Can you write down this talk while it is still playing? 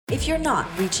If you're not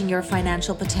reaching your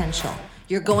financial potential,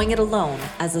 you're going it alone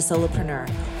as a solopreneur,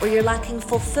 or you're lacking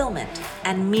fulfillment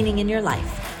and meaning in your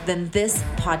life, then this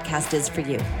podcast is for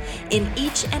you. In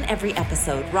each and every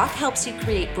episode, Rock helps you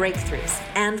create breakthroughs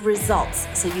and results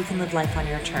so you can live life on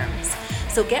your terms.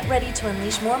 So get ready to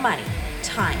unleash more money,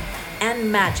 time,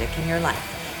 and magic in your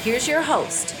life. Here's your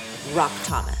host, Rock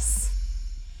Thomas.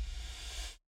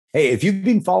 Hey, if you've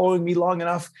been following me long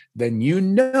enough, then you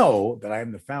know that I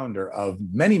am the founder of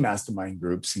many mastermind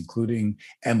groups, including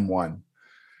M1.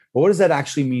 But what does that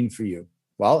actually mean for you?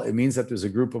 Well, it means that there's a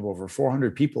group of over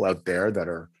 400 people out there that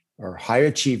are high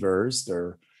achievers.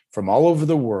 They're from all over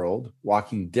the world,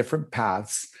 walking different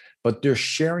paths, but they're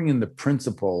sharing in the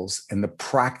principles and the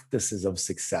practices of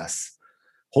success,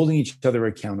 holding each other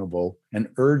accountable and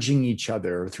urging each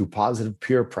other through positive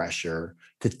peer pressure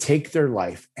to take their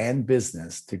life and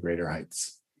business to greater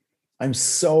heights. I'm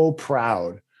so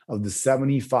proud of the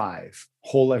 75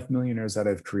 whole life millionaires that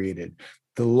I've created,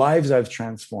 the lives I've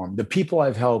transformed, the people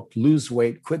I've helped lose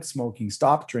weight, quit smoking,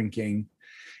 stop drinking,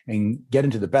 and get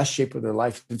into the best shape of their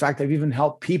life. In fact, I've even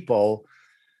helped people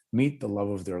meet the love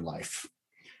of their life.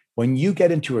 When you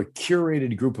get into a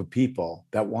curated group of people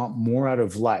that want more out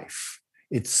of life,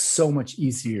 it's so much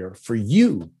easier for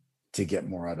you to get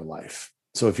more out of life.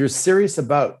 So if you're serious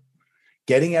about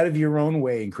getting out of your own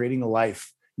way and creating a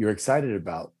life you're excited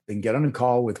about, then get on a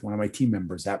call with one of my team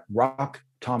members at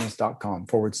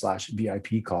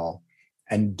rockthomas.com/VIP call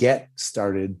and get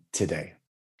started today.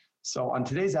 So on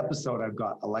today's episode, I've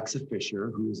got Alexa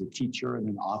Fisher, who is a teacher and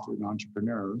an author and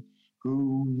entrepreneur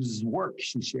whose work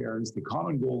she shares the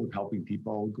common goal of helping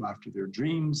people go after their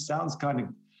dreams. Sounds kind of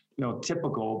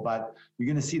typical, but you're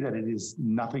going to see that it is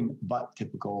nothing but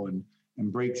typical and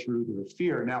break through their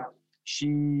fear. Now,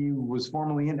 she was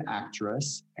formerly an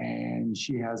actress, and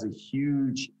she has a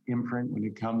huge imprint when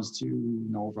it comes to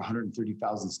over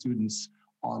 130,000 students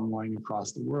online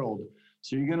across the world.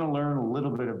 So you're going to learn a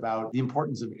little bit about the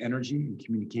importance of energy and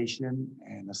communication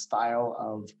and a style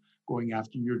of going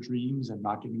after your dreams and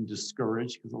not getting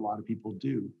discouraged, because a lot of people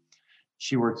do.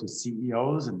 She works with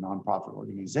CEOs and nonprofit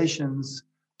organizations,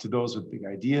 to those with big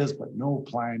ideas, but no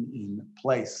plan in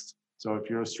place. So if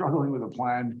you're struggling with a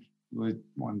plan, you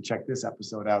want to check this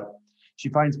episode out. She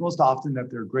finds most often that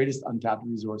their greatest untapped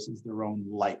resource is their own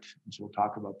light. And she'll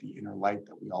talk about the inner light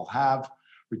that we all have.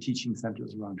 Her teaching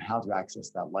centers around how to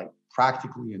access that light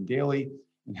practically and daily,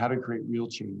 and how to create real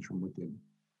change from within.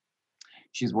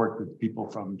 She's worked with people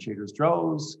from Trader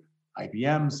Joe's,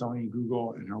 IBM, Sony,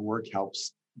 Google, and her work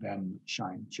helps them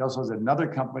shine. She also has another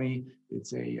company.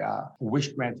 It's a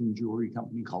wish-granting jewelry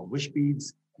company called Wish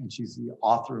Beads, and she's the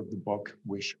author of the book,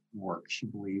 Wish Work. She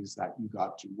believes that you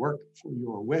got to work for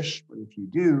your wish, but if you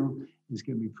do, it's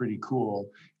going to be pretty cool.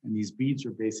 And these beads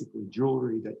are basically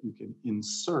jewelry that you can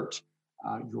insert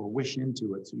your wish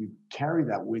into it. So you carry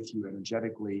that with you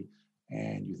energetically,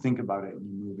 and you think about it and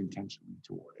you move intentionally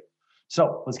toward it.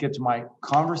 So let's get to my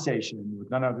conversation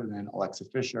with none other than Alexa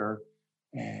Fisher,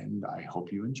 and I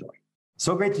hope you enjoy.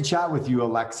 So great to chat with you,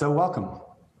 Alexa. Welcome.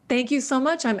 Thank you so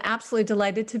much. I'm absolutely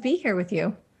delighted to be here with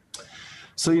you.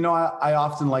 So, I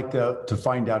often like to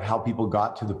find out how people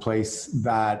got to the place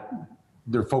that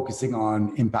they're focusing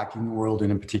on impacting the world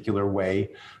in a particular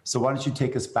way. So why don't you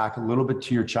take us back a little bit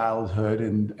to your childhood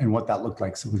and what that looked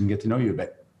like, so we can get to know you a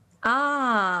bit.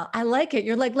 I like it.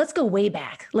 You're like, let's go way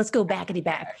back. Let's go backity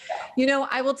back.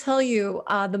 I will tell you,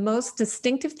 the most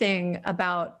distinctive thing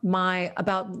about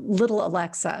little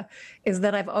Alexa is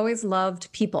that I've always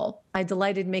loved people. I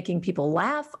delighted making people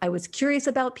laugh. I was curious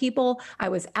about people. I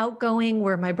was outgoing,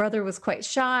 where my brother was quite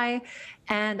shy.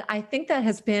 And I think that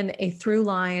has been a through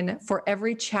line for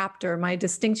every chapter, my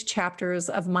distinct chapters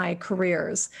of my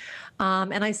careers.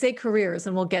 And I say careers,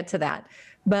 and we'll get to that.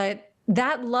 But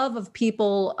that love of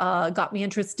people got me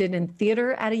interested in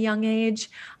theater at a young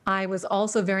age. I was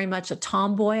also very much a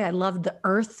tomboy. I loved the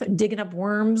earth, digging up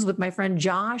worms with my friend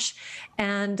Josh.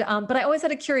 But I always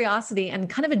had a curiosity and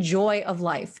kind of a joy of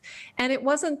life. And it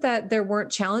wasn't that there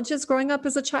weren't challenges growing up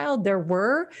as a child. There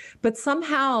were, but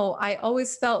somehow I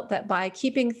always felt that by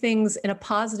keeping things in a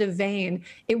positive vein,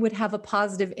 it would have a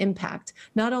positive impact,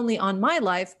 not only on my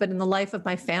life, but in the life of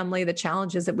my family, the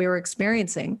challenges that we were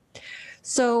experiencing.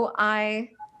 So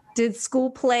I did school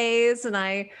plays, and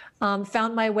I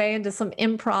found my way into some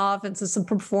improv and some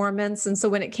performance. And so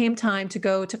when it came time to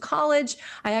go to college,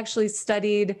 I actually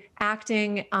studied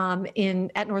acting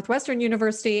at Northwestern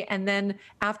University. And then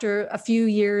after a few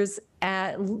years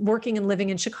working and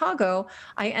living in Chicago,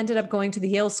 I ended up going to the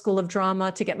Yale School of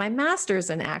Drama to get my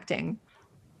master's in acting.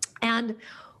 And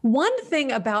One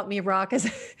thing about me, Rock,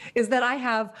 is that I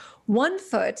have one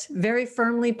foot very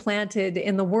firmly planted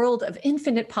in the world of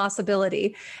infinite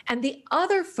possibility, and the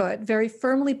other foot very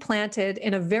firmly planted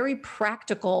in a very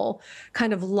practical,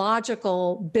 kind of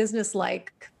logical,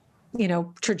 business-like,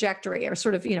 trajectory or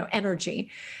sort of, energy.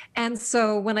 And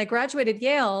so when I graduated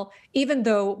Yale, even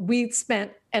though we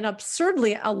spent an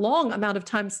absurdly a long amount of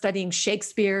time studying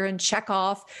Shakespeare and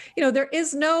Chekhov, there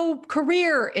is no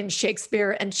career in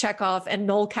Shakespeare and Chekhov and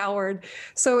Noel Coward.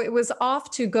 So it was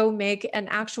off to go make an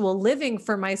actual living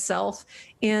for myself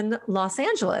in Los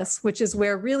Angeles, which is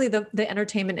where really the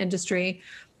entertainment industry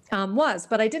was.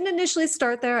 But I didn't initially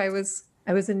start there. I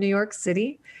was in New York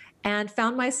City, and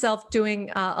found myself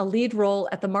doing a lead role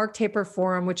at the Mark Taper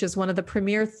Forum, which is one of the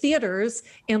premier theaters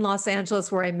in Los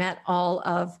Angeles, where I met all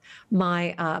of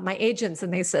my agents.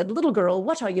 And they said, "Little girl,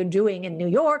 what are you doing in New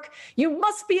York? You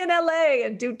must be in LA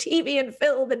and do TV and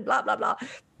film and blah, blah, blah."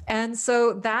 And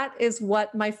so that is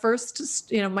what my first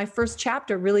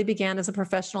chapter really began as a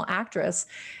professional actress.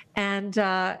 And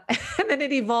then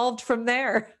it evolved from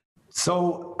there.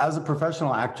 So as a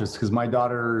professional actress, because my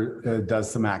daughter does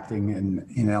some acting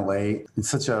in LA, it's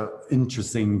such an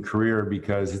interesting career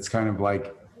because it's kind of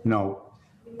like,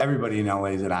 everybody in LA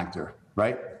is an actor,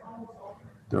 right?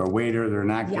 They're a waiter, they're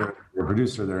an actor, Yeah. they're a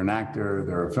producer, they're an actor,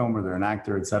 they're a filmer, they're an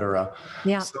actor, et cetera.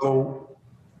 Yeah. So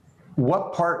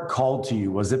what part called to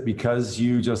you? Was it because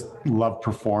you just love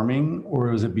performing, or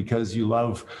was it because you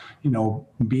love,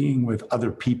 being with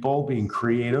other people, being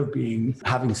creative,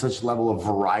 having such level of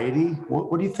variety?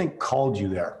 What do you think called you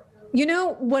there?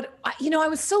 I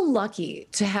was so lucky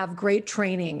to have great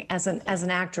training as an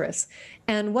actress.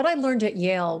 And what I learned at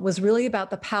Yale was really about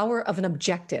the power of an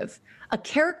objective. A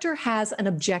character has an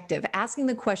objective, asking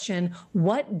the question,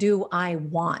 what do I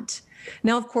want?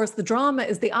 Now, of course, the drama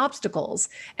is the obstacles.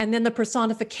 And then the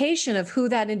personification of who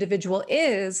that individual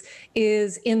is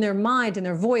in their mind and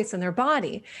their voice and their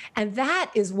body. And that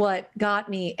is what got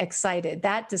me excited,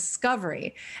 that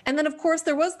discovery. And then, of course,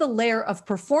 there was the layer of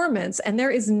performance. And there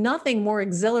is nothing more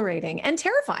exhilarating and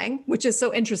terrifying, which is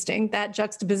so interesting. That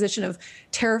juxtaposition of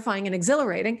terrifying and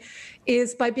exhilarating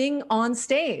is by being on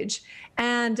stage.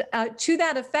 And to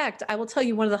that effect, I will tell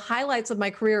you, one of the highlights of my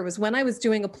career was when I was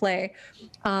doing a play,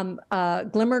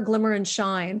 Glimmer, Glimmer and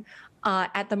Shine,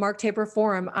 at the Mark Taper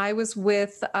Forum. I was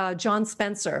with John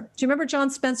Spencer. Do you remember John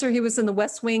Spencer? He was in The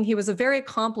West Wing. He was a very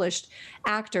accomplished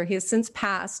actor. He has since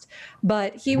passed,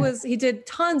 but he did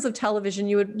tons of television.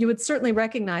 You would certainly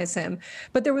recognize him.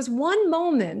 But there was one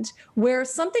moment where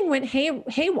something went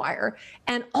haywire,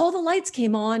 and all the lights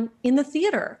came on in the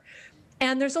theater.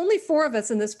 And there's only 4 of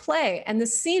us in this play. And the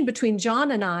scene between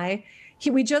John and I,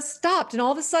 we just stopped. And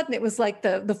all of a sudden it was like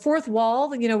the fourth wall,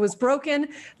 was broken.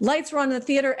 Lights were on in the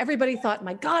theater. Everybody thought,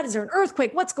 my God, is there an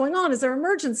earthquake? What's going on? Is there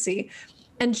emergency?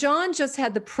 And John just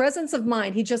had the presence of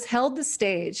mind. He just held the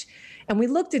stage, and we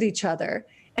looked at each other,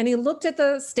 and he looked at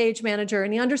the stage manager,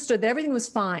 and he understood that everything was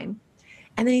fine.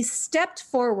 And then he stepped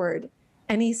forward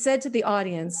and he said to the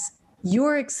audience,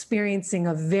 "You're experiencing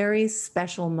a very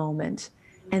special moment.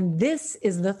 And this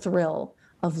is the thrill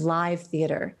of live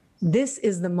theater. This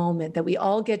is the moment that we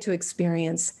all get to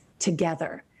experience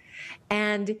together."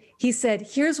 And he said,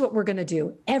 "Here's what we're going to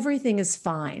do. Everything is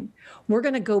fine. We're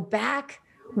going to go back.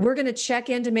 We're going to check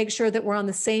in to make sure that we're on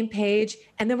the same page.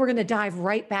 And then we're going to dive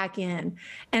right back in."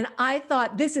 And I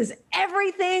thought, this is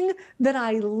everything that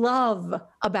I love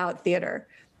about theater.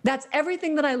 That's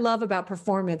everything that I love about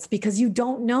performance, because you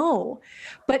don't know.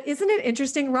 But isn't it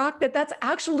interesting, Rock, that that's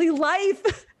actually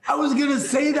life? I was going to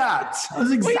say that.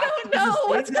 We don't know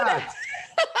what's going to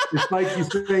It's like you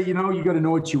say, you got to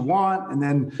know what you want, and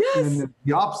then, and then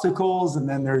the obstacles, and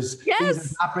then there's things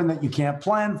that happen that you can't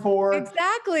plan for.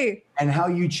 Exactly. And how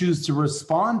you choose to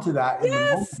respond to that in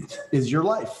the moment is your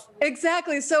life.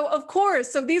 Exactly. So of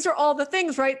course, these are all the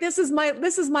things, right? This is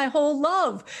my whole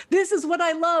love. This is what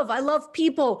I love. I love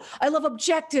people. I love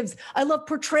objectives. I love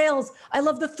portrayals. I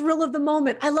love the thrill of the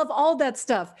moment. I love all that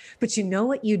stuff. But you know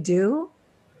what you do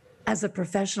as a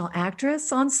professional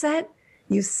actress on set?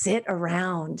 You sit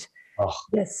around. Oh.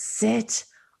 You sit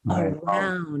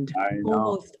around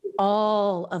almost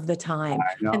all of the time.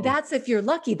 And that's if you're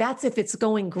lucky. That's if it's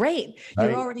going great. Right.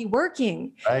 You're already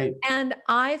working. Right. And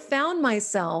I found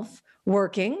myself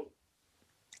working.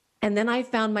 And then I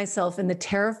found myself in the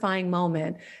terrifying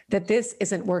moment that this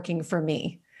isn't working for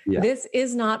me. Yeah. This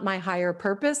is not my higher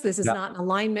purpose. This is not in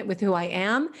alignment with who I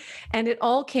am. And it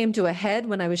all came to a head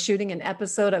when I was shooting an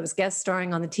episode. I was guest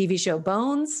starring on the TV show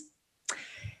Bones.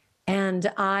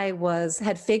 And I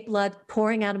had fake blood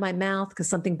pouring out of my mouth because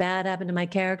something bad happened to my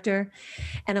character.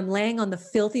 And I'm laying on the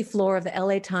filthy floor of the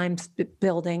LA Times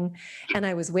building. And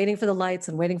I was waiting for the lights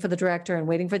and waiting for the director and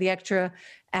waiting for the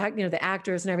the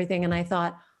actors and everything. And I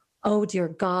thought, oh, dear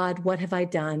God, what have I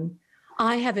done?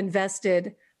 I have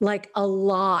invested like a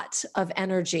lot of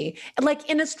energy, like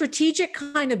in a strategic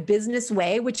kind of business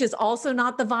way, which is also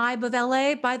not the vibe of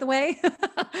LA, by the way.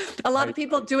 A lot of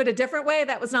people do it a different way.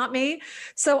 That was not me.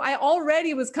 So I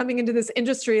already was coming into this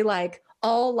industry like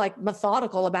all like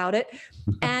methodical about it.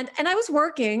 And I was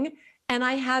working, and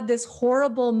I had this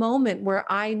horrible moment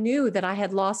where I knew that I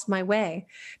had lost my way,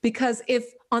 because if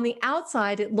on the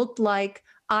outside it looked like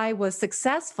I was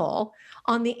successful,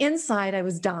 on the inside I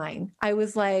was dying. I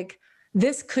was like,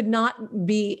 this could not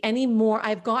be any more.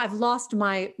 I've lost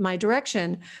my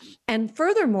direction. And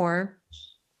furthermore,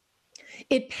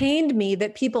 it pained me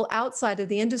that people outside of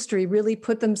the industry really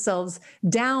put themselves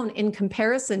down in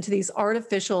comparison to these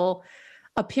artificial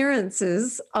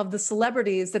appearances of the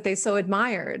celebrities that they so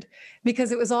admired,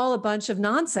 because it was all a bunch of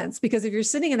nonsense. Because if you're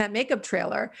sitting in that makeup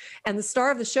trailer and the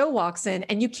star of the show walks in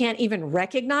and you can't even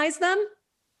recognize them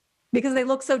because they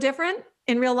look so different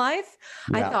in real life,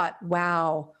 I thought,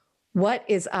 wow, what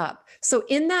is up? So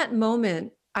in that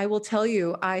moment, I will tell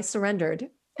you, I surrendered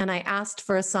and I asked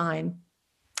for a sign.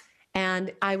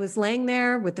 And I was laying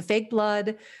there with the fake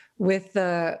blood, with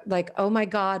the like, oh my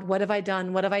God, what have I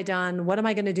done? What have I done? What am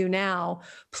I going to do now?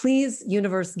 Please,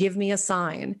 universe, give me a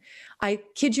sign. I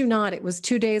kid you not, it was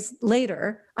 2 days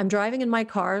later. I'm driving in my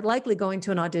car, likely going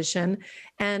to an audition,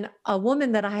 and a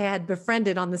woman that I had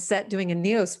befriended on the set doing a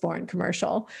Neosporin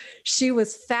commercial. She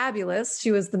was fabulous.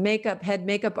 She was the head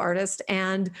makeup artist,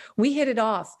 and we hit it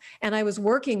off. And I was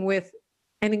working with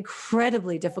an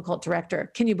incredibly difficult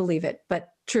director. Can you believe it?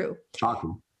 But true.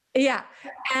 Shocking. Yeah.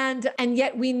 And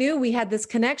yet we knew we had this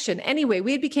connection. Anyway,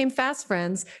 we became fast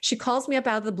friends. She calls me up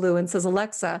out of the blue and says,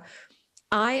 Alexa,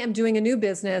 I am doing a new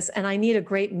business and I need a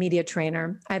great media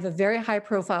trainer. I have a very high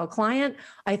profile client.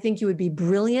 I think you would be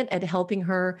brilliant at helping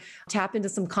her tap into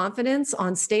some confidence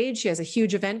on stage. She has a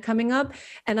huge event coming up.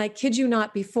 And I kid you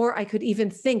not, before I could even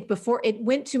think, before it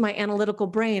went to my analytical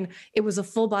brain, it was a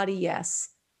full body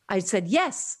yes. I said,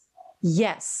 yes,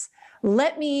 yes.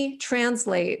 Let me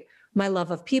translate my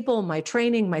love of people, my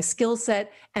training, my skill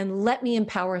set, and let me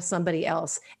empower somebody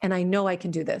else. And I know I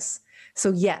can do this.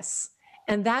 So yes.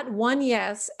 And that one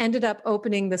yes ended up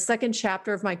opening the second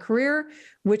chapter of my career,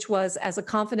 which was as a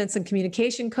confidence and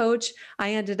communication coach.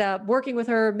 I ended up working with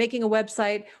her, making a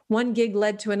website. One gig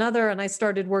led to another, and I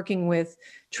started working with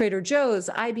Trader Joe's,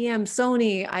 IBM,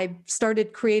 Sony. I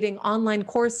started creating online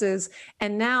courses.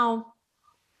 And now,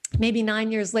 maybe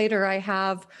 9 years later, I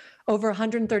have over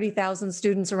 130,000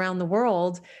 students around the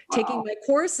world taking my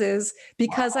courses,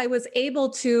 because I was able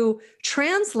to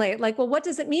translate, like, well, what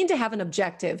does it mean to have an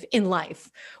objective in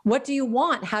life? What do you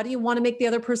want? How do you want to make the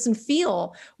other person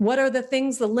feel? What are the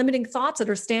things, the limiting thoughts that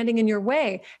are standing in your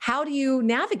way? How do you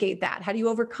navigate that? How do you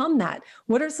overcome that?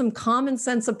 What are some common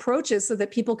sense approaches so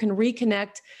that people can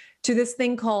reconnect to this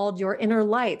thing called your inner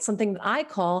light, something that I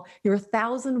call your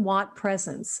 1,000-watt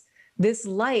presence? This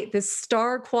light, this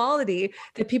star quality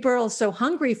that people are so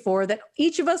hungry for, that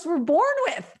each of us were born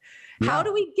with. Yeah. How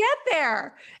do we get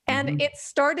there? And it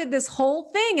started this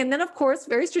whole thing. And then, of course,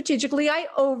 very strategically, I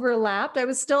overlapped. I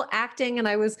was still acting and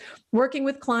I was working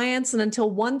with clients. And until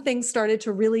one thing started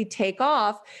to really take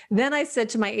off, then I said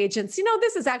to my agents,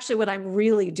 this is actually what I'm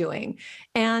really doing.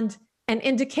 And an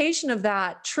indication of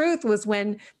that truth was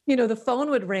when, the phone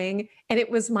would ring and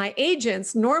it was my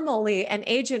agents. Normally an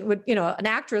agent would, an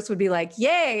actress would be like,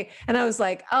 yay. And I was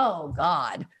like, oh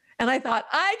God. And I thought,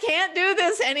 I can't do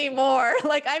this anymore.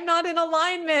 Like, I'm not in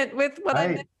alignment with what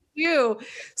I'm meant to do.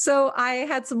 So I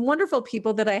had some wonderful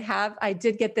people that I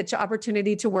did get the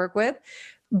opportunity to work with.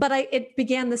 But it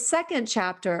began the second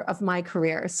chapter of my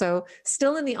career. So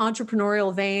still in the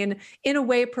entrepreneurial vein, in a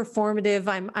way performative.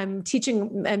 I'm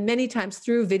teaching many times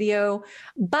through video,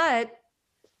 but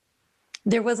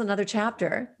there was another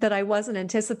chapter that I wasn't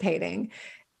anticipating.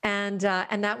 And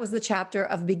that was the chapter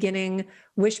of beginning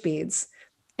Wish Beads.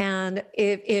 And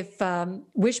if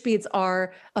Wish Beads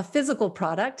are a physical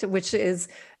product, which is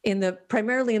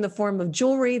primarily in the form of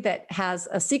jewelry that has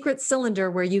a secret cylinder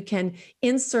where you can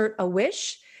insert a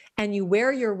wish, and you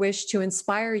wear your wish to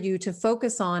inspire you to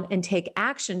focus on and take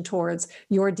action towards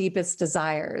your deepest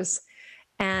desires.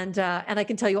 And I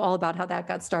can tell you all about how that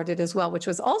got started as well, which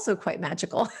was also quite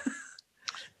magical.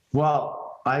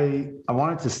 Well, I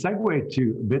wanted to segue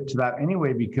a bit to that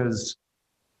anyway, because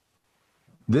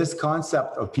this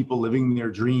concept of people living their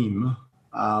dream,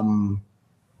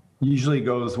 usually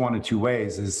goes one of two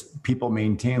ways. Is people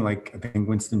maintain, like I think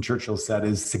Winston Churchill said,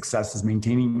 is success is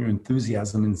maintaining your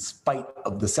enthusiasm in spite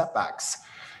of the setbacks.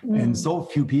 And so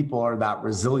few people are that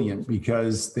resilient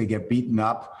because they get beaten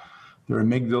up. Their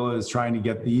amygdala is trying to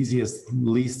get the easiest,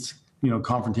 least,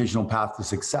 confrontational path to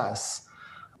success.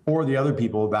 Or the other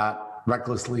people that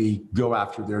recklessly go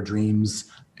after their dreams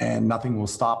and nothing will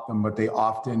stop them, but they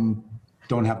often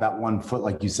don't have that one foot,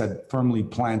 like you said, firmly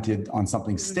planted on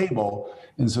something stable.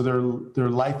 And so their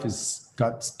life has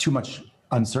got too much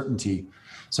uncertainty.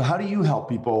 So how do you help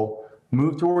people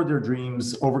move toward their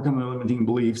dreams, overcome their limiting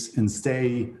beliefs, and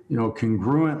stay,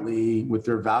 congruently with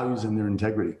their values and their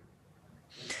integrity?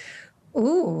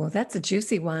 Ooh, that's a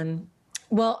juicy one.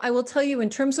 Well, I will tell you, in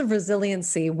terms of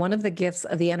resiliency, one of the gifts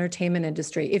of the entertainment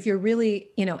industry, if you're really,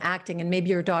 acting, and maybe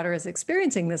your daughter is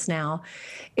experiencing this now,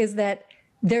 is that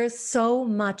there's so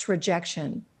much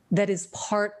rejection that is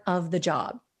part of the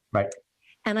job. Right.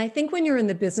 And I think when you're in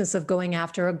the business of going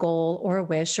after a goal or a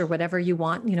wish or whatever you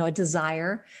want, a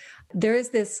desire, there is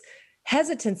this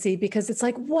hesitancy because it's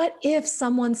like, what if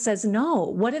someone says no?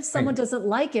 What if someone doesn't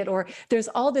like it? Or there's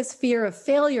all this fear of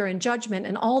failure and judgment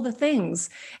and all the things.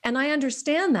 And I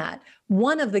understand that.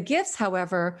 One of the gifts,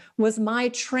 however, was my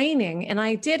training. And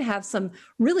I did have some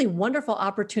really wonderful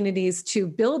opportunities to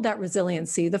build that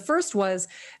resiliency. The first was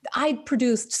I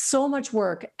produced so much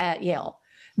work at Yale.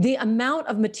 The amount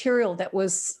of material that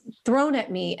was thrown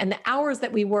at me and the hours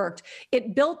that we worked,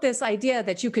 it built this idea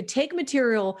that you could take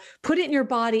material, put it in your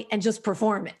body and just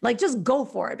perform it, like just go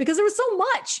for it, because there was so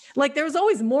much, like there was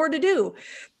always more to do.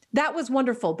 That was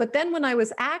wonderful. But then when I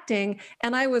was acting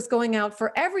and I was going out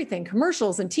for everything,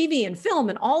 commercials and TV and film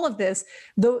and all of this,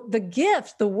 the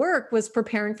gift, the work was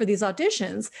preparing for these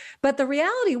auditions. But the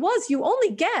reality was you only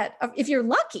get, if you're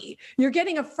lucky, you're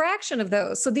getting a fraction of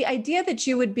those. So the idea that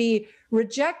you would be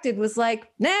rejected was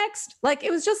like, next, like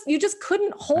it was just, you just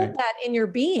couldn't hold that in your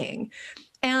being.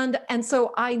 And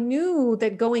so I knew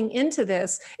that going into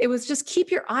this, it was just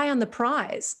keep your eye on the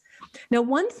prize. Now,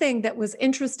 one thing that was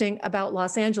interesting about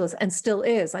Los Angeles, and still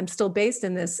is, I'm still based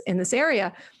in this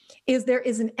area, is there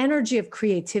is an energy of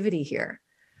creativity here,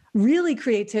 really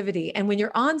creativity. And when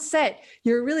you're on set,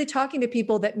 you're really talking to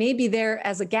people that may be there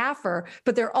as a gaffer,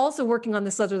 but they're also working on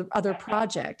this other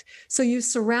project. So you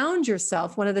surround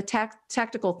yourself. One of the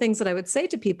tactical things that I would say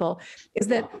to people is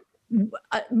that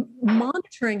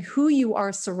monitoring who you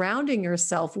are surrounding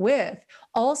yourself with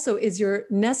also is your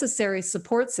necessary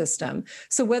support system.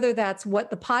 So whether that's what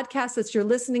the podcasts that you're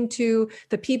listening to,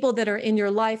 the people that are in your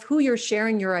life, who you're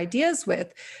sharing your ideas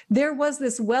with, there was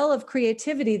this well of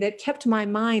creativity that kept my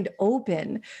mind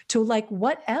open to like,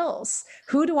 what else?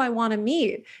 Who do I want to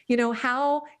meet?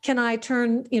 How can I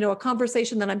turn, a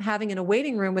conversation that I'm having in a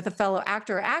waiting room with a fellow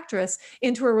actor or actress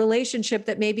into a relationship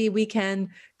that maybe we can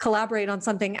collaborate on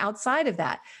something outside of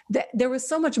that. There was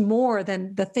so much more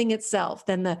than the thing itself,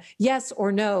 than the yes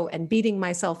or no and beating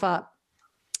myself up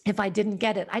if I didn't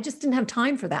get it. I just didn't have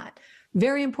time for that.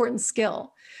 Very important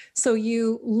skill. So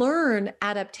you learn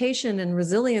adaptation and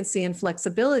resiliency and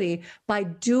flexibility by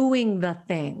doing the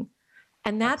thing.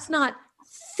 And that's not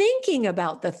thinking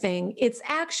about the thing, it's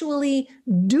actually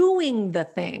doing the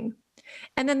thing.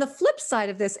 And then the flip side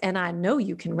of this, and I know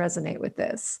you can resonate with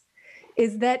this,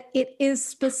 is that it is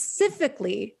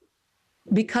specifically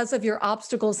because of your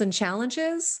obstacles and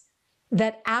challenges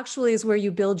that actually is where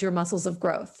you build your muscles of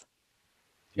growth.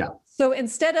 Yeah. So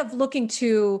instead of looking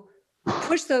to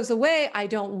push those away, I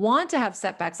don't want to have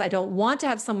setbacks, I don't want to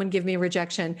have someone give me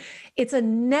rejection, it's a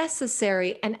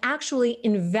necessary and actually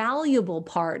invaluable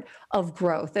part of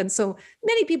growth. And so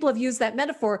many people have used that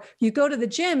metaphor. You go to the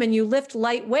gym and you lift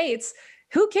light weights.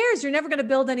 Who cares? You're never going to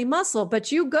build any muscle,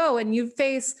 but you go and you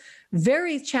face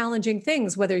very challenging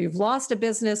things, whether you've lost a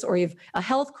business or you've a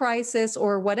health crisis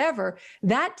or whatever,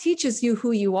 that teaches you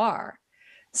who you are.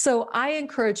 So I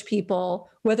encourage people,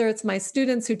 whether it's my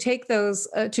students who take those,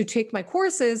 to take my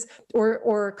courses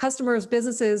or customers,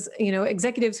 businesses,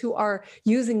 executives who are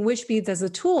using Wish Beads as a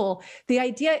tool, the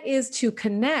idea is to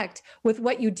connect with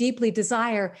what you deeply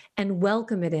desire and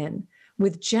welcome it in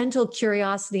with gentle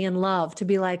curiosity and love, to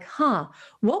be like,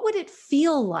 what would it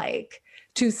feel like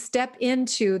to step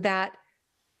into that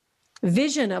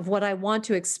vision of what I want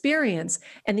to experience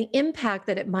and the impact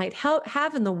that it might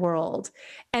have in the world,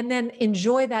 and then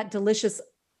enjoy that delicious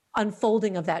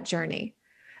unfolding of that journey,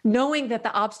 knowing that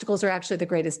the obstacles are actually the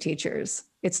greatest teachers.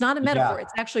 It's not a metaphor,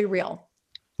 it's actually real.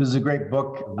 There's a great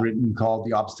book written called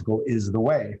The Obstacle is the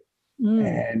Way,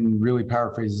 and really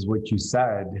paraphrases what you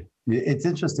said. It's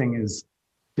interesting is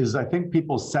I think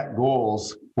people set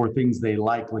goals for things they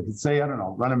like say, I don't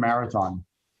know, run a marathon.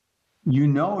 you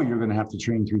know you're going to have to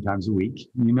train 3 times a week.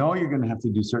 You know you're going to have to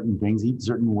do certain things, eat a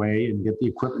certain way, and get the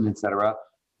equipment, et cetera.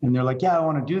 And they're like, yeah, I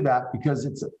want to do that because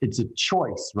it's a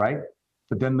choice, right?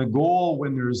 But then the goal,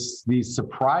 when there's these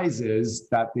surprises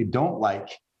that they don't like,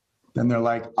 then they're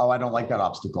like, oh, I don't like that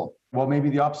obstacle. Well, maybe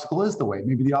the obstacle is the way.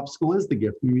 Maybe the obstacle is the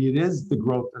gift. Maybe it is the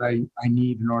growth that I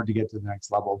need in order to get to the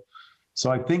next level.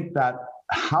 So I think that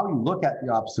how you look at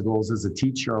the obstacles as a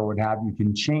teacher or what have you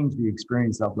can change the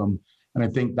experience of them. And I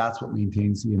think that's what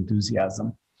maintains the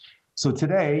enthusiasm. So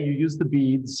today you use the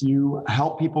beads, you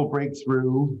help people break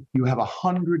through. You have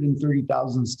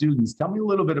 130,000 students. Tell me a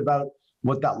little bit about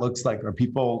what that looks like. Are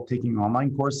people taking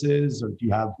online courses, or do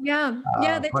you have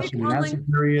they question take and answer online.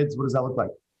 periods? What does that look like?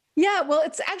 Yeah, well,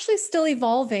 it's actually still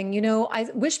evolving.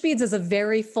 Wishbeads is a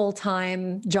very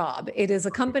full-time job. It is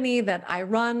a company that I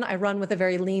run with a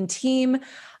very lean team.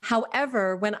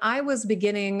 However, when I was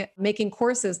beginning making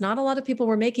courses, not a lot of people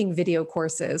were making video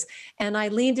courses. And I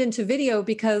leaned into video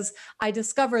because I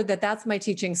discovered that that's my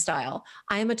teaching style.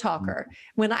 I am a talker.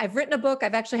 When I've written a book,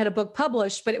 I've actually had a book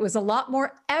published, but it was a lot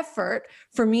more effort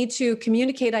for me to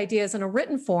communicate ideas in a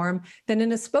written form than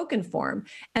in a spoken form.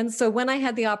 And so when I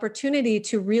had the opportunity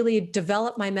to really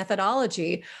develop my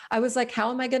methodology, I was like, how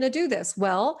am I going to do this?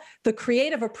 Well, the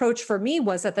creative approach for me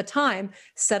was, at the time,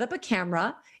 set up a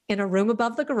camera in a room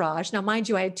above the garage. Now, mind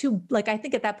you, I had I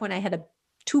think at that point I had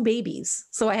 2 babies.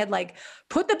 So I had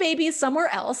put the babies somewhere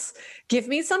else, give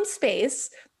me some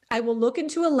space. I will look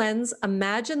into a lens,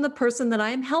 imagine the person that I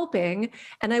am helping,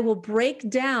 and I will break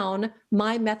down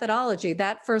my methodology.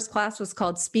 That first class was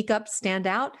called Speak Up, Stand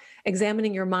Out,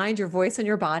 Examining Your Mind, Your Voice, and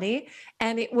Your Body.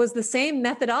 And it was the same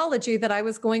methodology that I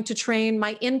was going to train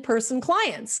my in-person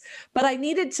clients. But I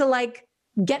needed to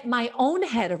get my own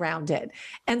head around it.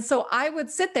 And so I would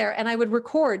sit there and I would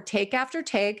record take after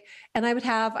take, and I would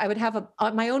have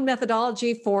my own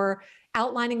methodology for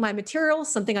outlining my material,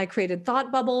 something I created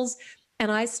thought bubbles,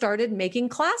 and I started making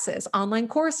classes, online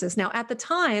courses. Now, at the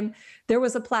time, there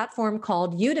was a platform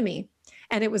called Udemy,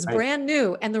 and it was brand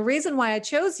new. And the reason why I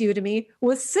chose Udemy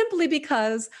was simply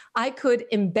because I could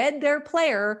embed their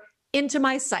player into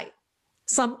my site.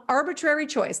 Some arbitrary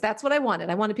choice. That's what I wanted.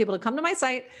 I wanted people to come to my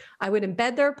site. I would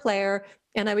embed their player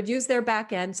and I would use their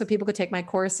back end so people could take my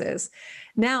courses.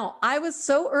 Now, I was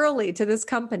so early to this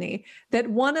company that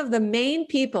one of the main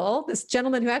people, this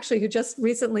gentleman who just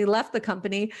recently left the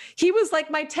company, he was like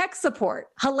my tech support,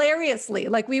 hilariously.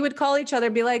 We would call each other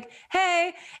and be like,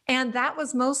 hey, and that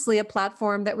was mostly a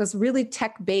platform that was really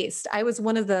tech-based. I was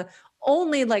one of the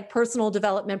only personal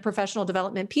development, professional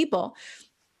development people.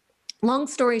 Long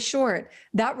story short,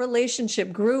 that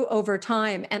relationship grew over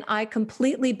time, and I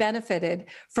completely benefited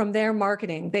from their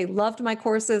marketing. They loved my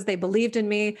courses. They believed in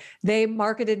me. They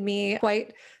marketed me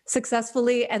quite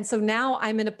successfully. And so now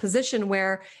I'm in a position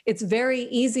where it's very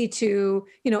easy to,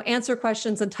 answer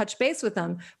questions and touch base with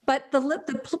them. But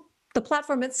the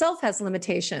platform itself has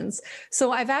limitations.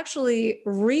 So I've actually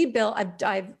rebuilt,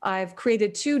 I've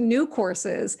created 2 new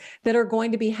courses that are going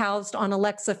to be housed on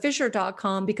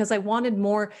alexafisher.com because I wanted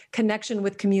more connection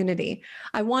with community.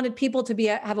 I wanted people to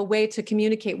have a way to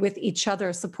communicate with each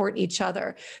other, support each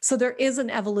other. So there is an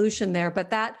evolution there, but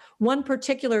that one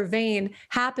particular vein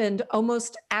happened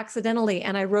almost accidentally,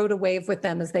 and I rode a wave with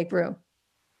them as they grew.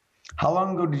 How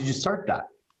long ago did you start that?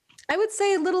 I would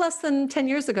say a little less than 10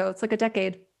 years ago. It's like a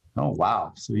decade. Oh,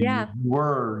 wow. So yeah. you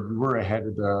were ahead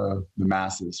of the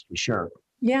masses for sure.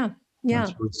 Yeah.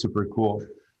 That's really super cool.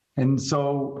 And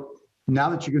so now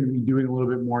that you're going to be doing a little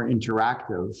bit more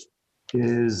interactive,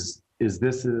 is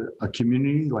this a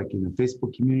community, like in a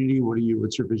Facebook community?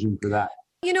 What's your vision for that?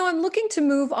 I'm looking to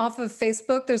move off of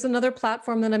Facebook. There's another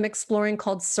platform that I'm exploring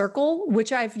called Circle,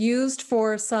 which I've used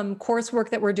for some coursework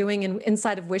that we're doing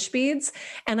inside of Wishbeads.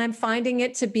 And I'm finding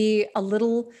it to be a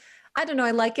little, I don't know,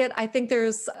 I like it. I think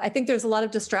there's a lot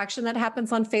of distraction that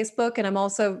happens on Facebook, and I'm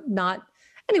also not,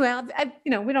 anyway,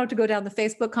 we don't have to go down the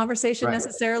Facebook conversation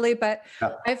necessarily, but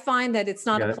I find that it's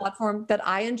not a platform that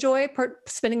I enjoy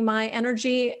spending my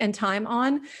energy and time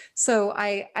on. So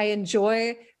I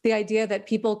enjoy the idea that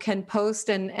people can post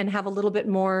and have a little bit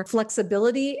more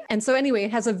flexibility. And so anyway,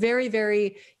 it has a very,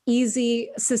 very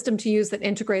easy system to use that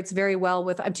integrates very well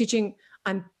with,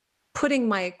 I'm putting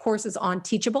my courses on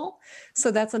Teachable.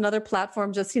 So that's another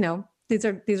platform. Just, these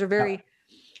are very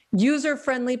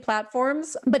user-friendly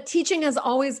platforms, but teaching has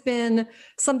always been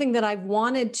something that I've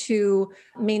wanted to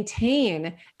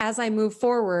maintain as I move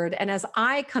forward. And as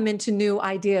I come into new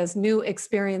ideas, new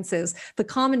experiences, the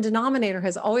common denominator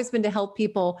has always been to help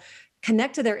people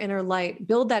connect to their inner light,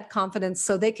 build that confidence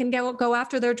so they can go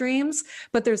after their dreams.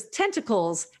 But there's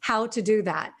tentacles how to do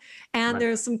that. And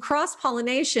there's some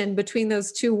cross-pollination between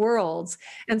those two worlds.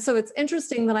 And so it's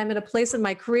interesting that I'm at a place in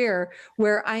my career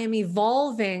where I am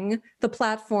evolving the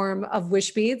platform of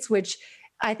Wish Beads, which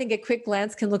I think at quick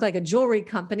glance can look like a jewelry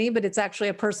company, but it's actually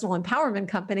a personal empowerment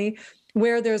company,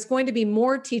 where there's going to be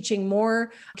more teaching,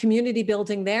 more community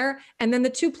building there. And then the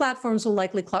two platforms will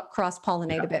likely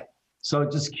cross-pollinate a bit. So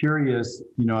just curious,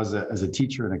 as a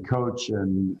teacher and a coach,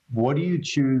 and what do you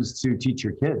choose to teach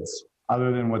your kids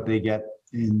other than what they get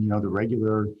in, the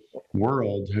regular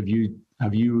world? Have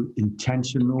you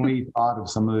intentionally thought of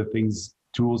some of the things,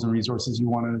 tools and resources you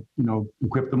want to,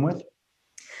 equip them with?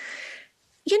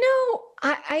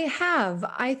 I have.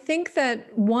 I think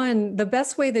that the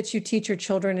best way that you teach your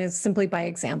children is simply by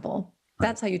example.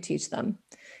 That's how you teach them.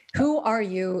 Who are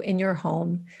you in your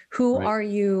home? Who are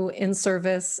you in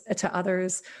service to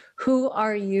others? Who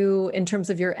are you in terms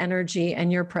of your energy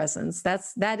and your presence?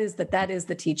 That is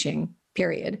the teaching,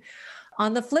 period.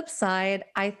 On the flip side,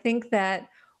 I think that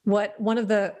one of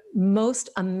the most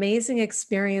amazing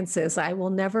experiences I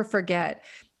will never forget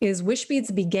is Wish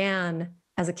Beads began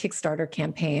as a Kickstarter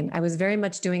campaign. I was very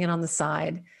much doing it on the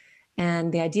side.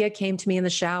 And the idea came to me in the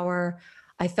shower.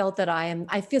 I felt that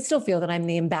still feel that I'm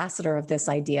the ambassador of this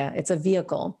idea. It's a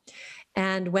vehicle.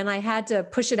 And when I had to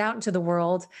push it out into the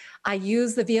world, I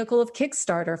used the vehicle of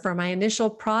Kickstarter for my initial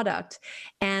product.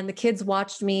 And the kids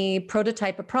watched me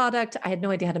prototype a product. I had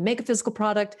no idea how to make a physical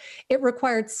product. It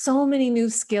required so many new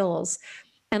skills.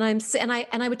 And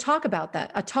I would talk about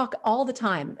that. I talk all the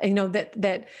time,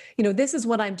 that this is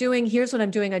what I'm doing. Here's what I'm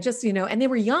doing. And they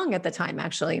were young at the time,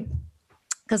 actually,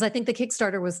 because I think the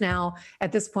Kickstarter was now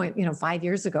at this point, 5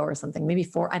 years ago or something, maybe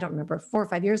 4, I don't remember, 4 or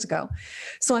 5 years ago.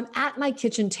 So I'm at my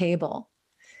kitchen table,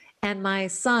 and my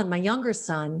younger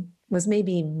son was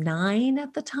maybe 9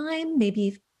 at the time,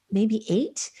 maybe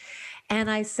 8. And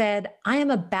I said, I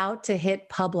am about to hit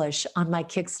publish on my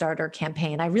Kickstarter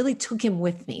campaign. I really took him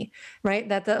with me, right?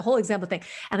 That the whole example thing.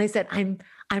 And I said, I'm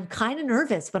kind of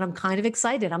nervous, but I'm kind of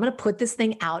excited. I'm going to put this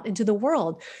thing out into the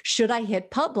world. Should I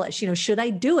hit publish? Should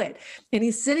I do it? And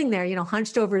he's sitting there,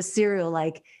 hunched over his cereal,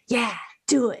 like, yeah,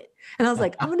 do it. And I was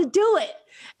like, I'm going to do it.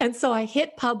 And so I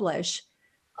hit publish.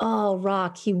 Oh,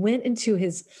 Rock, he went into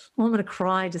I'm going to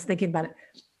cry just thinking about it.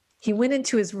 He went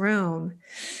into his room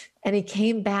and he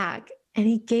came back. And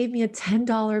he gave me a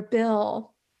 $10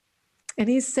 bill. And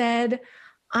he said,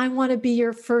 I want to be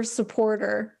your first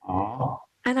supporter. Oh.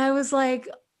 And I was like,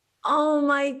 oh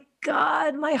my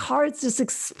God, my heart just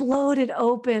exploded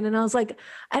open. And I was like,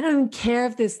 I don't even care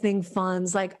if this thing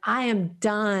funds. Like, I am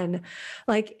done.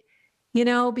 Like,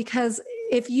 because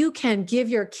if you can give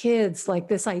your kids like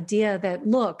this idea that,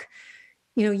 look,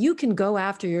 you can go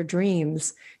after your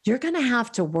dreams, you're going to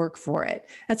have to work for it.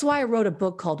 That's why I wrote a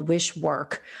book called Wish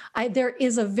Work. There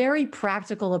is a very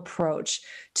practical approach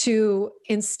to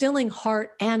instilling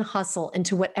heart and hustle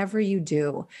into whatever you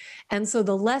do. And so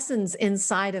the lessons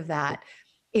inside of that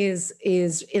is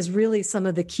really some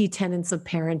of the key tenets of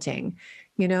parenting.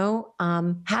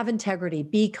 Have integrity,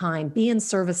 be kind, be in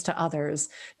service to others.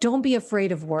 Don't be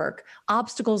afraid of work.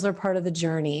 Obstacles are part of the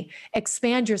journey.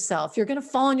 Expand yourself. You're going to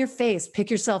fall on your face,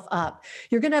 pick yourself up.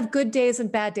 You're going to have good days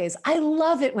and bad days. I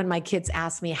love it when my kids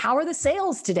ask me, how are the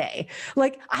sales today?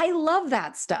 Like, I love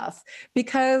that stuff,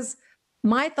 because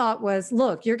my thought was,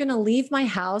 look, you're going to leave my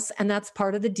house, and that's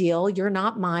part of the deal. You're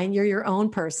not mine. You're your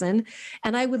own person.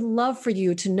 And I would love for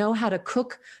you to know how to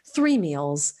cook 3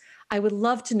 meals. I would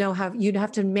love to know how you'd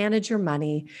have to manage your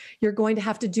money. You're going to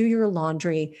have to do your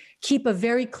laundry, keep a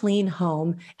very clean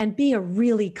home, and be a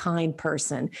really kind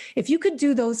person. If you could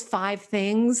do those 5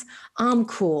 things, I'm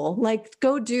cool. Like,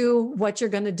 go do what you're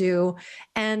going to do.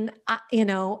 And,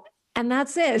 and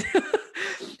that's it.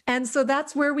 And so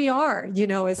that's where we are,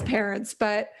 as parents.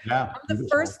 But yeah, I'm the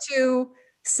first to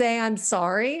say, I'm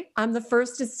sorry. I'm the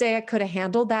first to say I could have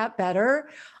handled that better.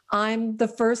 I'm the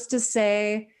first to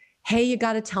say, hey, you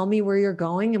got to tell me where you're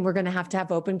going, and we're going to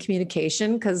have open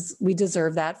communication, because we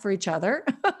deserve that for each other.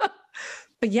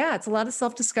 But yeah, it's a lot of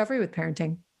self-discovery with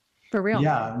parenting, for real.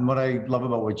 Yeah. And what I love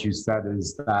about what you said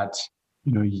is that,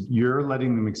 you're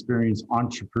letting them experience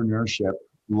entrepreneurship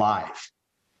live.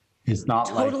 It's not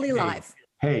totally like, live.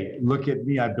 Hey, look at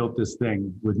me. I built this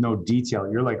thing with no detail.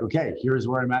 You're like, okay, here's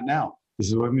where I'm at now. This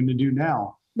is what I'm going to do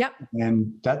now. Yep.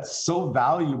 And that's so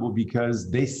valuable,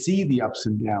 because they see the ups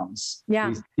and downs.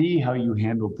 Yeah. They see how you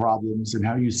handle problems and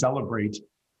how you celebrate.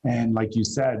 And like you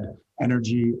said,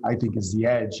 energy, I think, is the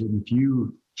edge. And if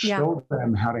you show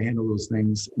them how to handle those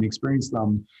things and experience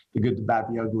them, the good, the bad,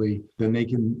 the ugly, then they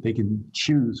can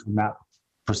choose from that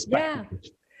perspective.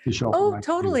 to show up. Oh,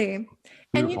 totally.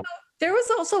 And you know, there was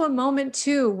also a moment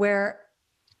too where,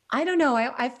 I don't know,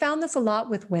 I found this a lot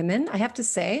with women, I have to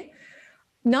say,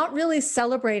 not really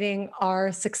celebrating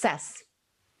our success.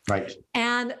 Right.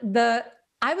 And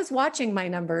I was watching my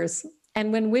numbers,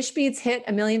 and when Wishbeads hit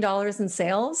 $1 million in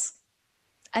sales,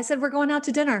 I said, we're going out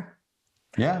to dinner.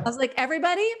 Yeah. I was like,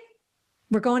 everybody,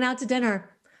 we're going out to dinner.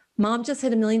 Mom just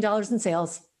hit $1 million in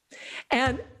sales.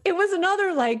 And it was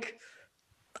another like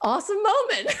awesome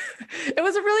moment. It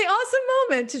was a really awesome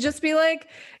moment to just be like,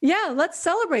 yeah, let's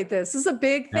celebrate this. This is a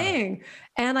big thing.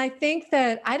 And I think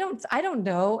that I don't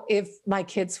know if my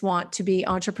kids want to be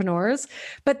entrepreneurs,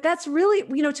 but that's really,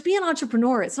 you know, to be an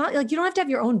entrepreneur, it's not like you don't have to have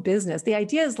your own business. The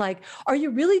idea is like, are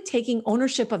you really taking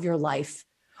ownership of your life?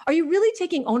 Are you really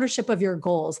taking ownership of your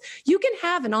goals? You can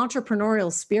have an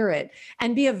entrepreneurial spirit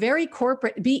and be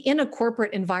be in a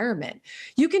corporate environment.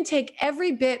 You can take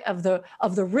every bit of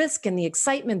the risk and the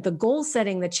excitement, the goal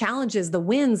setting, the challenges, the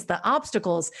wins, the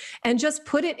obstacles, and just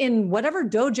put it in whatever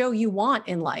dojo you want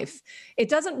in life. It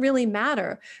doesn't really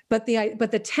matter. But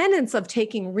the tenets of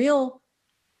taking real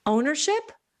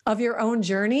ownership of your own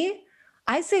journey,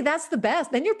 I say that's the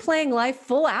best. Then you're playing life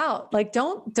full out. Like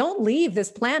don't leave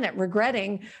this planet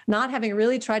regretting not having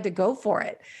really tried to go for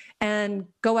it and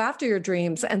go after your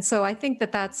dreams. And so I think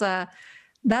that's a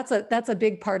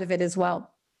big part of it as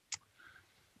well.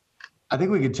 I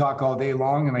think we could talk all day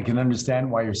long, and I can understand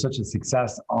why you're such a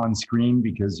success on screen,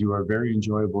 because you are very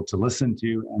enjoyable to listen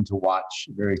to and to watch,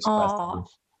 very expressive. Aww.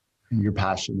 And you're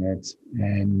passionate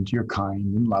and you're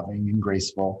kind and loving and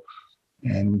graceful.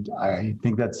 And I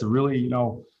think that's really, you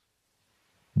know,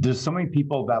 there's so many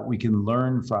people that we can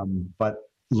learn from, but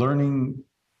learning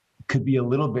could be a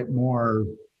little bit more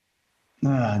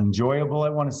enjoyable, I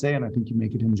want to say. And I think you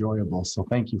make it enjoyable. So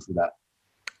thank you for that.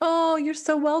 Oh, you're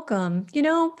so welcome. You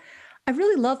know, I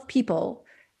really love people,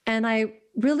 and I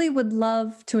really would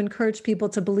love to encourage people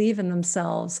to believe in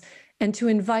themselves and to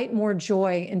invite more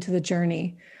joy into the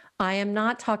journey. I am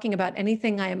not talking about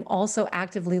anything I am also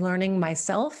actively learning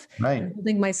myself, right, and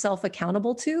holding myself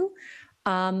accountable to.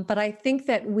 But I think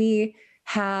that we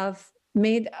have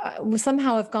we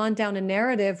somehow have gone down a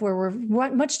narrative where we're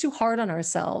much too hard on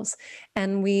ourselves,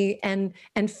 and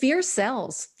fear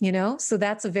sells, you know? So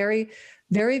that's a very,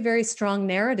 very, very strong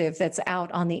narrative that's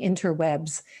out on the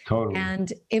interwebs. Totally.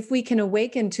 And if we can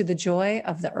awaken to the joy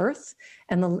of the earth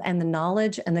and the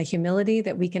knowledge and the humility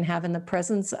that we can have in the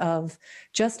presence of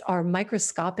just our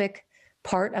microscopic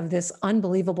part of this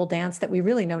unbelievable dance that we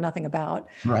really know nothing about.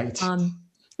 Right.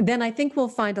 Then I think we'll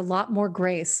find a lot more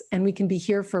grace, and we can be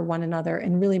here for one another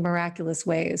in really miraculous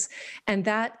ways. And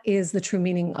that is the true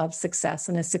meaning of success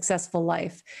and a successful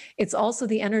life. It's also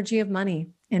the energy of money,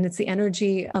 and it's the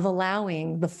energy of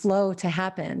allowing the flow to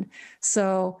happen.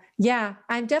 So yeah,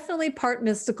 I'm definitely part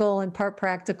mystical and part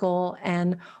practical.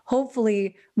 And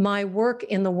hopefully my work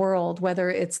in the world, whether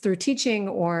it's through teaching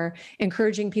or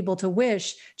encouraging people to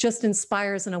wish, just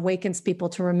inspires and awakens people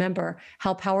to remember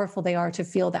how powerful they are to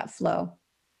feel that flow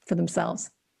for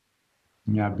themselves.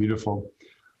 Yeah, beautiful.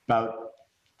 About,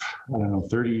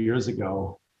 30 years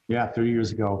ago,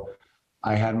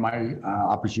 I had my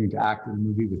opportunity to act in a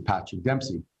movie with Patrick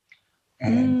Dempsey.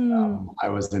 And I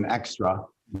was an extra,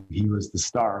 he was the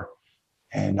star.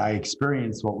 And I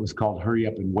experienced what was called hurry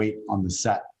up and wait on the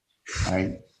set,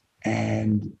 right?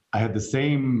 And I had the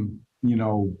same,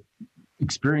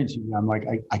 experience. I'm like,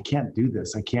 I can't do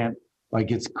this. I can't,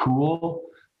 it's cool,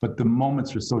 but the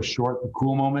moments are so short, the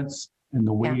cool moments and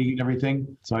the waiting and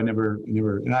everything. So I never,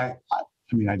 and I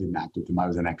didn't act with them. I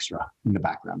was an extra in the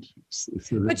background.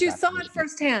 But you saw it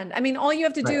firsthand. I mean, all you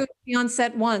have to do is be on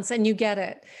set once and you get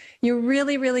it. You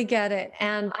really, really get it.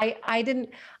 And I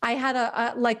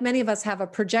had like many of us have a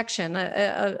projection,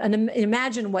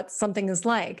 imagine what something is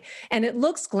like. And it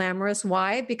looks glamorous.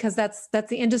 Why? Because that's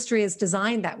the industry is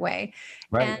designed that way.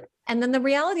 Right. And then the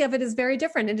reality of it is very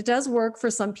different. And it does work for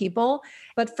some people.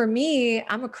 But for me,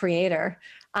 I'm a creator.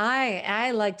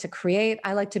 I like to create.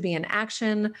 I like to be in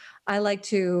action. I like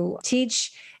to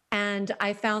teach. And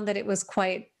I found that it was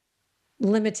quite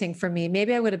limiting for me.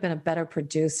 Maybe I would have been a better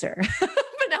producer,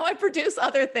 but now I produce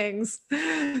other things.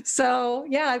 So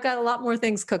yeah, I've got a lot more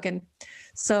things cooking.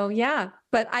 So yeah,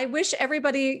 but I wish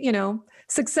everybody,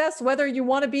 success, whether you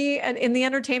want to be in the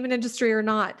entertainment industry or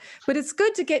not, but it's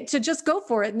good to just go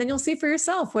for it. And then you'll see for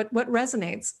yourself what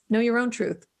resonates. Know your own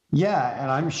truth. Yeah. And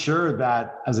I'm sure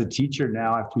that as a teacher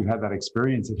now, after you've had that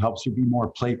experience, it helps you be more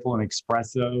playful and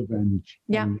expressive and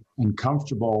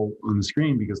comfortable on the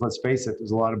screen, because let's face it,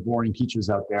 there's a lot of boring teachers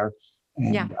out there,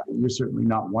 and you're certainly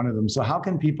not one of them. So how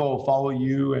can people follow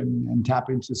you and tap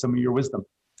into some of your wisdom?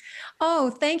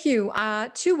 Oh, thank you.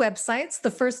 Two websites.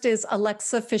 The first is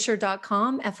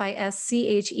alexafisher.com,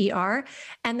 FISCHER.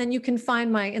 And then you can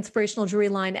find my inspirational jewelry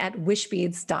line at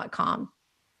wishbeads.com.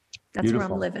 That's Beautiful.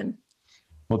 where I'm living.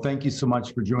 Well, thank you so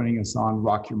much for joining us on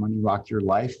Rock Your Money, Rock Your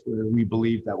Life, where we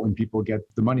believe that when people get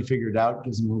the money figured out, it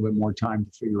gives them a little bit more time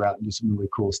to figure out and do some really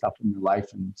cool stuff in their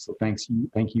life. And so thank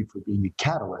you for being a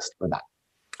catalyst for that.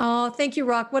 Oh, thank you,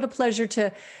 Rock. What a pleasure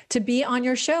to be on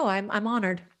your show. I'm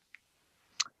honored.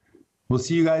 We'll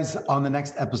see you guys on the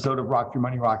next episode of Rock Your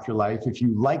Money, Rock Your Life. If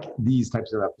you like these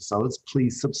types of episodes,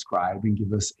 please subscribe and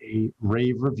give us a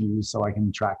rave review so I can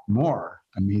attract more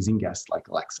amazing guests like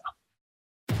Alexa.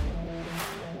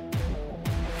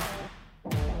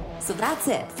 So that's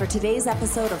it for today's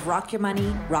episode of Rock Your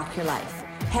Money, Rock Your Life.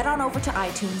 Head on over to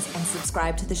iTunes and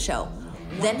subscribe to the show.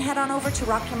 Then head on over to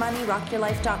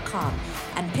rockyourmoneyrockyourlife.com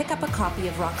and pick up a copy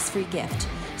of Rock's free gift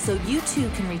so you too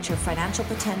can reach your financial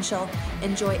potential,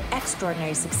 enjoy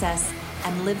extraordinary success,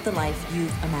 and live the life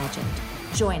you've imagined.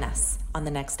 Join us on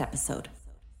the next episode.